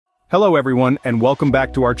Hello everyone and welcome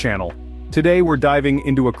back to our channel. Today we're diving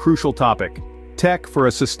into a crucial topic: tech for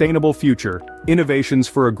a sustainable future, innovations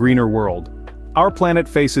for a greener world. Our planet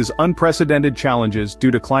faces unprecedented challenges due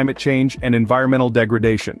to climate change and environmental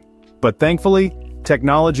degradation. But thankfully,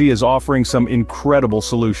 technology is offering some incredible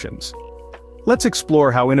solutions. Let's explore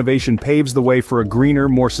how innovation paves the way for a greener,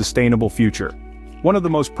 more sustainable future. One of the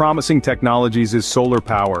most promising technologies is solar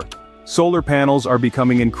power. Solar panels are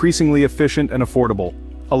becoming increasingly efficient and affordable,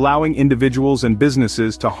 allowing individuals and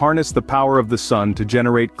businesses to harness the power of the sun to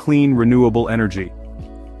generate clean, renewable energy.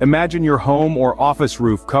 Imagine your home or office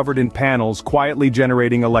roof covered in panels quietly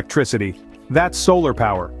generating electricity. That's solar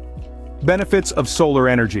power. Benefits of solar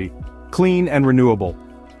energy: clean and renewable.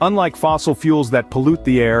 Unlike fossil fuels that pollute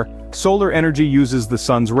the air, solar energy uses the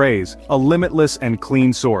sun's rays, a limitless and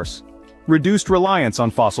clean source. Reduced reliance on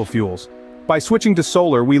fossil fuels. By switching to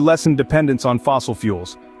solar, we lessen dependence on fossil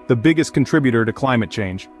fuels, the biggest contributor to climate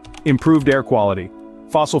change. Improved air quality.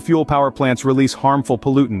 Fossil fuel power plants release harmful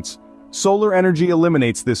pollutants. Solar energy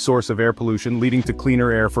eliminates this source of air pollution, leading to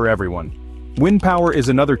cleaner air for everyone. Wind power is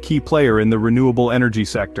another key player in the renewable energy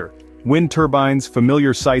sector. Wind turbines,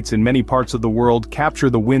 familiar sights in many parts of the world, capture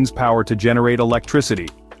the wind's power to generate electricity.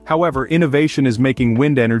 However, innovation is making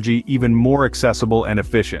wind energy even more accessible and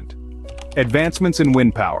efficient. Advancements in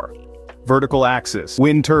wind power. Vertical axis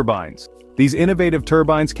wind turbines. These innovative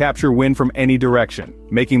turbines capture wind from any direction,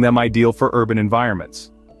 making them ideal for urban environments.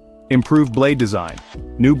 Improved blade design.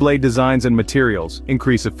 New blade designs and materials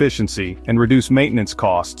increase efficiency and reduce maintenance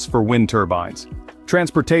costs for wind turbines.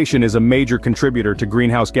 Transportation is a major contributor to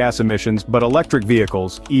greenhouse gas emissions, but electric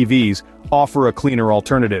vehicles, EVs, offer a cleaner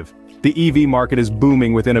alternative. The EV market is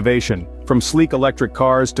booming with innovation, from sleek electric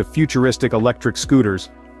cars to futuristic electric scooters.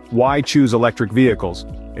 Why choose electric vehicles?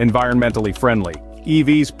 Environmentally friendly.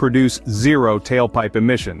 EVs produce zero tailpipe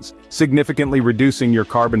emissions, significantly reducing your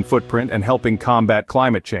carbon footprint and helping combat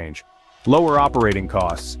climate change. Lower operating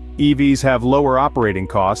costs. EVs have lower operating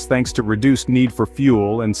costs thanks to reduced need for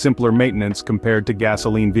fuel and simpler maintenance compared to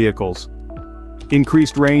gasoline vehicles.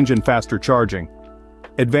 Increased range and faster charging.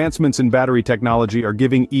 Advancements in battery technology are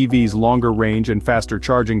giving EVs longer range and faster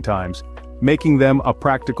charging times, making them a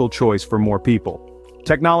practical choice for more people.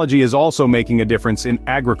 Technology is also making a difference in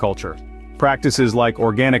agriculture. Practices like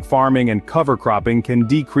organic farming and cover cropping can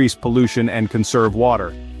decrease pollution and conserve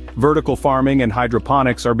water. Vertical farming and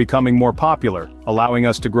hydroponics are becoming more popular, allowing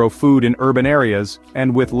us to grow food in urban areas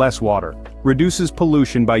and with less water. Reduces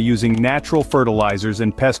pollution by using natural fertilizers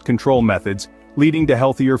and pest control methods, leading to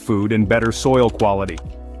healthier food and better soil quality.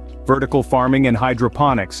 Vertical farming and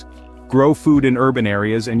hydroponics grow food in urban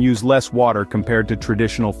areas and use less water compared to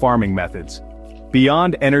traditional farming methods.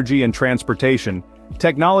 Beyond energy and transportation,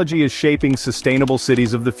 technology is shaping sustainable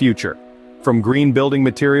cities of the future. From green building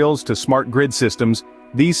materials to smart grid systems,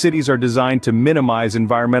 these cities are designed to minimize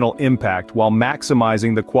environmental impact while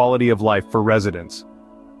maximizing the quality of life for residents.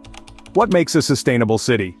 What makes a sustainable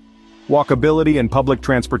city? Walkability and public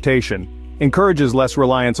transportation encourages less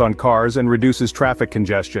reliance on cars and reduces traffic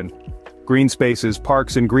congestion. Green spaces,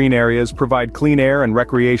 parks and green areas provide clean air and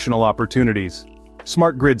recreational opportunities.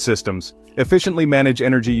 Smart grid systems efficiently manage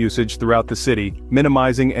energy usage throughout the city,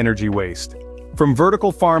 minimizing energy waste. From vertical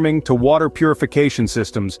farming to water purification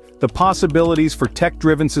systems, the possibilities for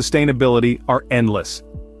tech-driven sustainability are endless.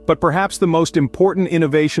 But perhaps the most important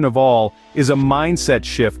innovation of all is a mindset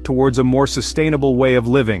shift towards a more sustainable way of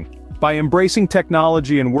living. By embracing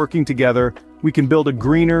technology and working together, we can build a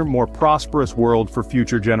greener, more prosperous world for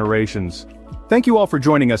future generations. Thank you all for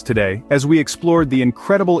joining us today as we explored the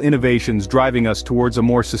incredible innovations driving us towards a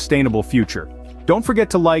more sustainable future. Don't forget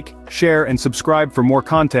to like, share, and subscribe for more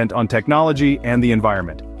content on technology and the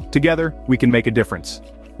environment. Together, we can make a difference.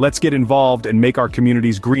 Let's get involved and make our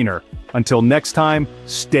communities greener. Until next time,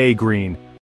 stay green.